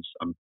festivals.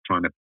 I'm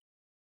trying to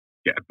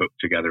get a book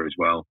together as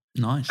well.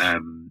 Nice.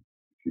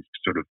 It's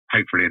sort of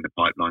hopefully in the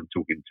pipeline,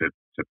 talking to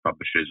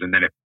publishers, and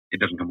then if it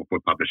doesn't come up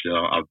with publishers,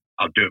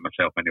 I'll do it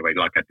myself anyway.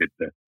 Like I did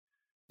the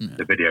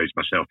videos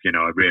myself.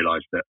 I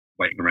realised that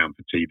waiting around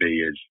for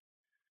TV is,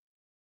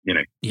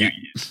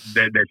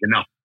 there's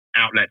enough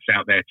outlets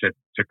out there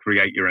to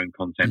create your own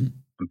content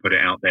and put it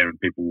out there, and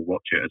people will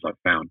watch it, as I've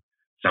found.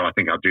 So I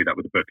think I'll do that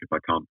with a book if I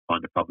can't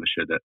find a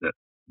publisher that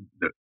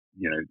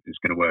is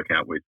going to work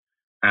out with.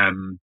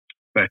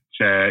 So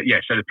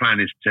the plan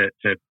is to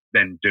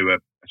then do a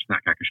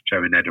Snack Hacker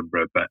show in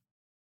Edinburgh, but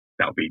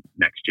that'll be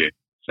next year,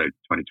 so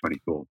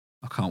 2024.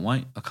 I can't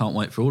wait. I can't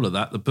wait for all of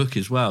that. The book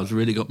as well has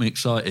really got me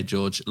excited,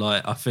 George.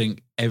 Like, I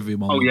think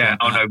everyone. Oh will yeah,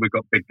 want that. no, we've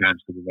got big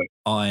plans for the book.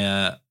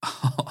 I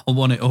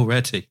want it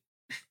already.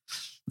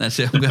 That's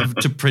it. I'm going to have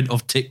to print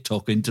off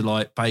TikTok into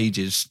like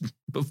pages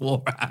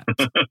beforehand.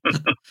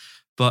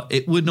 But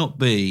it would not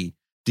be,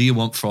 do you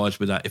want fries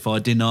with that, if I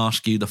didn't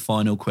ask you the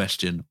final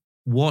question.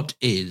 What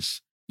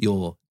is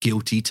your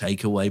guilty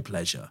takeaway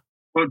pleasure?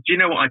 Well, do you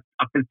know what?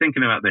 I've been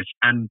thinking about this,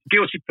 and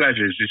guilty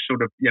pleasures is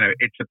sort of,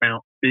 it's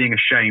about being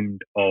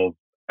ashamed of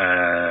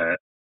that's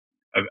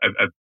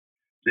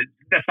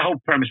the whole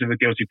premise of a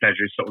guilty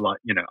pleasure is sort of like,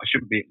 I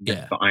shouldn't be eating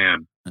this, but I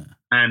am. Yeah.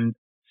 And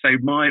so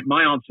my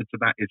answer to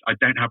that is I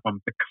don't have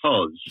one,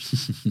 because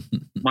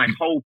my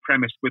whole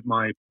premise with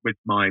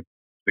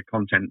the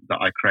content that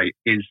I create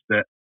is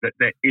that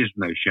there is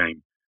no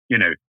shame.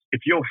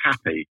 If you're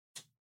happy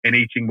in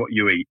eating what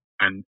you eat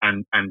and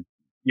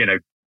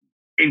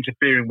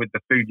interfering with the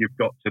food you've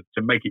got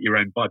to make it your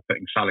own by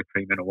putting salad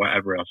cream in or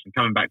whatever else, and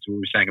coming back to what we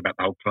were saying about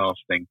the whole class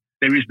thing,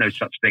 there is no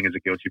such thing as a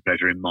guilty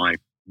pleasure in my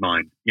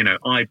mind.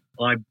 I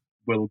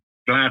will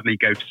gladly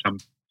go to some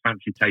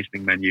fancy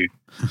tasting menu,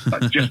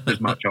 but just as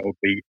much I will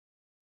be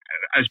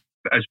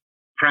as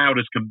proud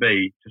as can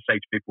be to say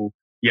to people,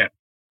 yeah,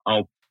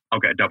 I'll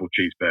get a double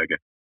cheeseburger,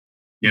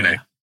 you know,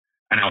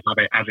 and I'll have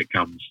it as it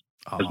comes,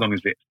 as long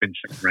as it's been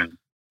sent around.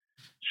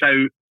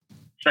 So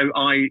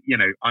I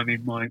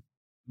mean, my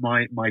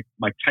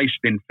taste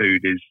in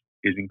food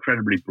is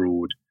incredibly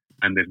broad,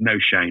 and there's no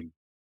shame.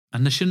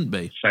 And there shouldn't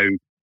be. So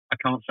I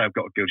can't say I've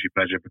got a guilty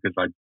pleasure, because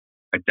I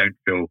don't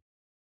feel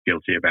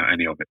guilty about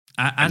any of it.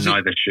 And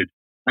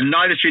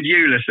neither should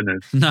you,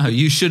 listeners. No,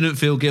 you shouldn't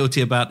feel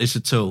guilty about this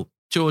at all.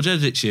 George,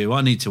 as it's you,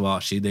 I need to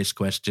ask you this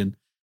question.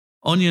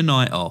 On your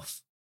night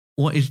off,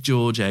 what is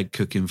George Egg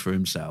cooking for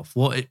himself?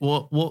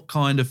 What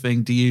kind of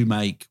thing do you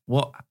make?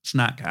 What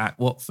snack hack,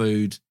 what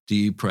food do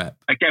you prep?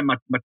 Again, my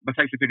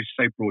taste of food is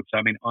so broad. So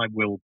I mean,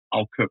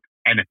 I'll cook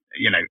anything.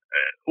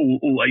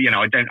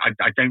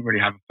 I don't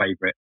really have a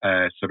favorite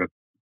sort of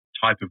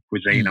type of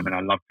cuisine. I mean,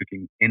 I love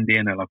cooking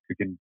Indian. I love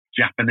cooking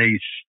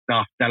Japanese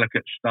stuff,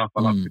 delicate stuff.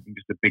 I love cooking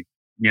just a big,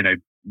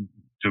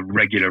 sort of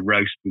regular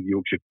roast with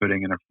Yorkshire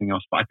pudding and everything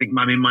else. But I think,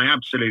 my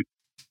absolute,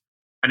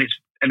 and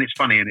it's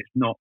funny, and it's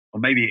not, or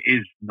maybe it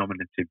is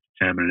nominative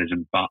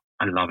determinism, but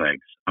I love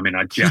eggs. I mean,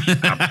 I just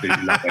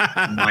absolutely love eggs.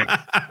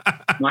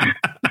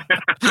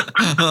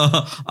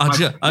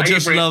 I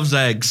just love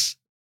eggs.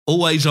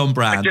 Always on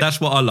brand.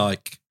 That's what I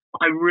like.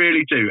 I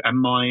really do. And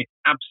my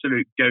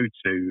absolute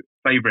go-to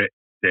favourite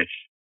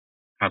dish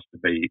has to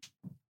be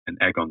an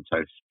egg on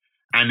toast.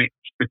 And it's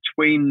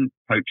between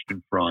poached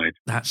and fried.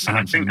 That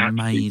sounds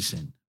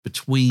amazing.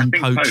 Between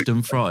poached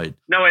and fried.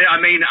 No, I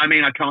mean,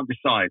 I can't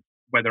decide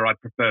whether I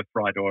prefer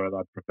fried or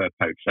I prefer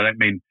poached. I don't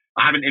mean,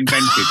 I haven't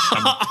invented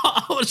some...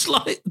 It's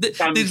like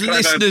there's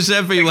listeners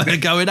everywhere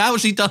going,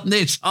 how's he done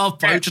this? Half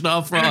poached and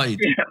half fried.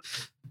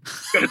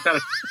 Got to tell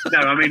us. No,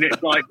 I mean,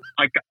 it's like,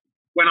 I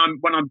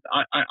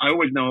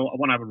always know I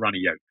want to have a runny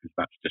yolk, because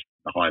that's just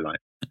the highlight.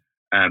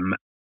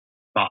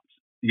 But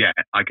yeah,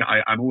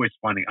 I'm always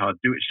finding, I'll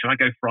do it. Should I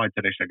go fried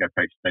today? Should I go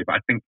poached today? But I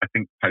think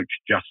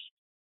poached just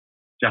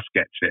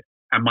gets it.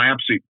 And my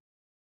absolute,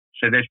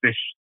 so there's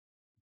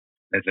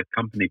a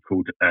company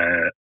called,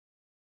 I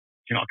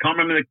can't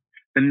remember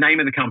the name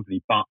of the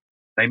company, but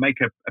they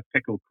make a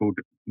pickle called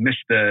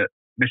Mr.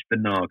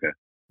 Naga.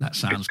 That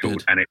sounds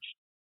good. And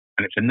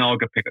it's a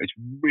Naga pickle. It's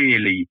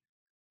really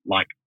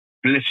like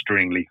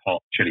blisteringly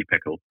hot chili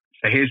pickle.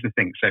 So here's the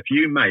thing. So if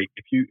you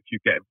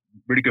get a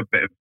really good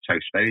bit of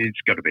toast,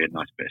 it's got to be a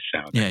nice bit of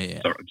sourdough.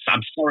 Yeah. So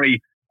I'm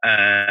sorry.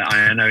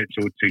 I know it's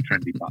all too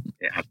trendy, but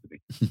it has to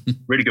be.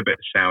 Really good bit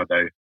of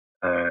sourdough,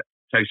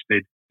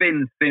 toasted,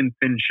 thin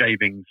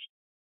shavings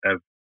of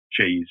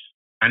cheese.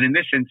 And in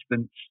this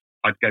instance,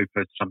 I'd go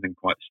for something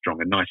quite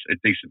strong, a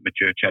decent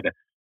mature cheddar.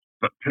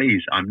 But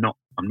please, I'm not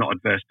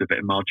adverse to a bit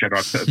of mild cheddar.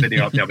 I put a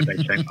video up the other day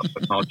saying I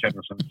put mild cheddar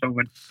or something. Someone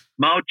went,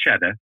 mild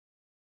cheddar?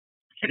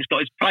 I said, it's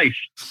got its place.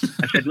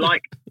 I said, I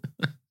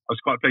was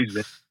quite pleased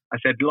with it. I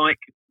said, like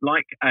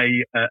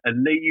a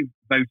leave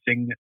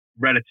voting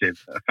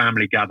relative at a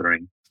family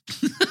gathering.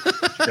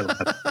 Still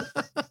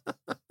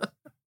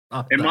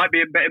it might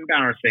be a bit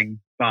embarrassing,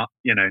 but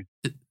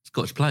it's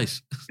got its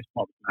place. It's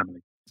part of the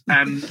family.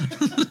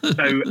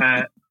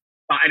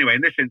 But anyway,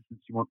 in this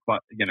instance, you want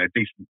quite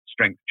decent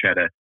strength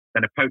cheddar,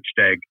 then a poached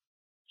egg,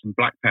 some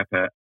black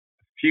pepper, a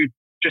few.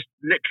 Just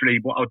literally,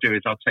 what I'll do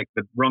is I'll take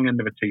the wrong end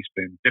of a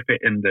teaspoon, dip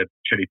it in the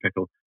chili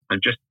pickle,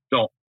 and just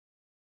dot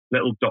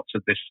little dots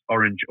of this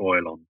orange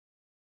oil on,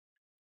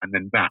 and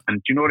then that. And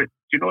do you know what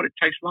it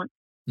tastes like?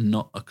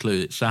 Not a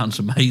clue. It sounds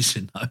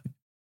amazing though.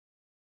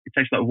 It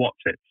tastes like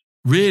Wotsits.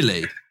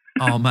 Really?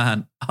 Oh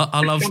man,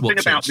 I love something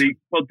Wotsits.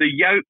 About the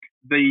yolk,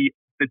 the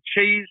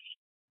cheese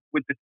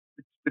with the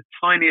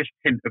tiniest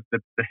hint of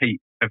the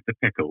heat of the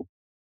pickle,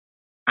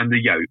 and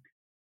the yolk,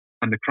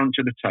 and the crunch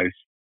of the toast.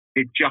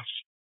 It just,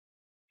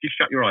 if you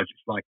shut your eyes,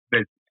 it's like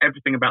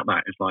everything about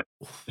that is like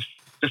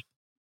just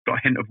got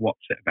a hint of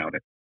Wotsit about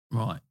it.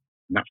 Right.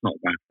 And that's not a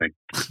bad thing.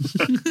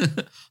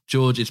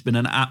 George, it's been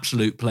an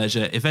absolute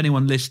pleasure. If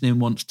anyone listening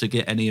wants to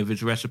get any of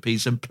his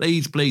recipes, then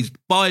please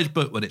buy his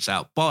book when it's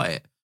out. Buy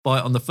it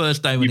on the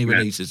first day when he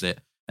releases it.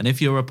 And if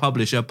you're a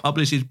publisher,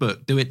 publish his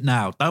book. Do it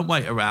now. Don't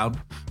wait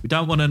around. We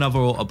don't want another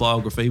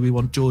autobiography. We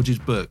want George's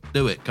book.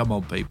 Do it. Come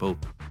on, people.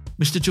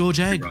 Mr. George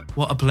Egg,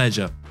 what a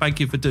pleasure. Thank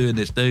you for doing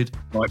this, dude.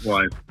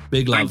 Likewise.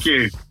 Big love. Thank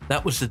you.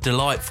 That was the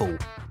delightful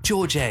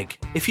George Egg.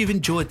 If you've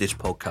enjoyed this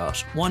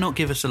podcast, why not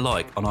give us a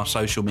like on our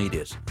social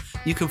medias?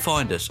 You can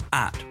find us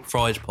at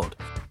FriesPod.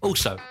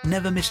 Also,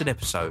 never miss an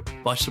episode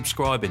by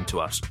subscribing to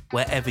us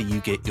wherever you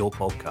get your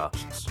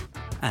podcasts.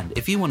 And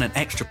if you want an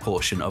extra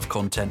portion of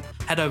content,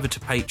 head over to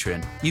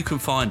Patreon. You can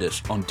find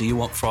us on Do You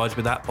Want Fries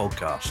With That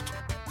podcast.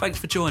 Thanks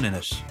for joining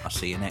us. I'll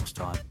see you next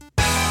time.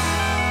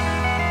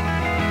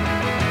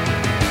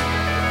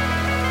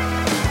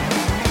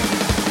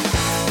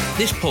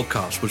 This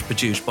podcast was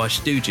produced by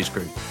Stooges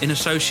Group in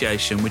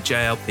association with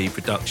JLP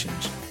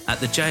Productions at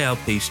the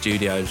JLP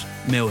Studios,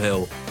 Mill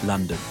Hill,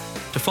 London.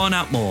 To find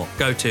out more,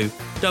 go to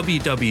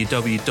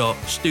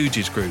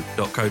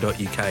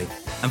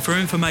www.stoogesgroup.co.uk, and for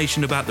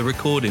information about the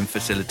recording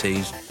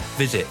facilities,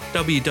 visit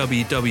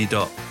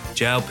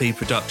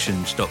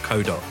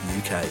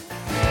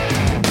www.jlpproductions.co.uk.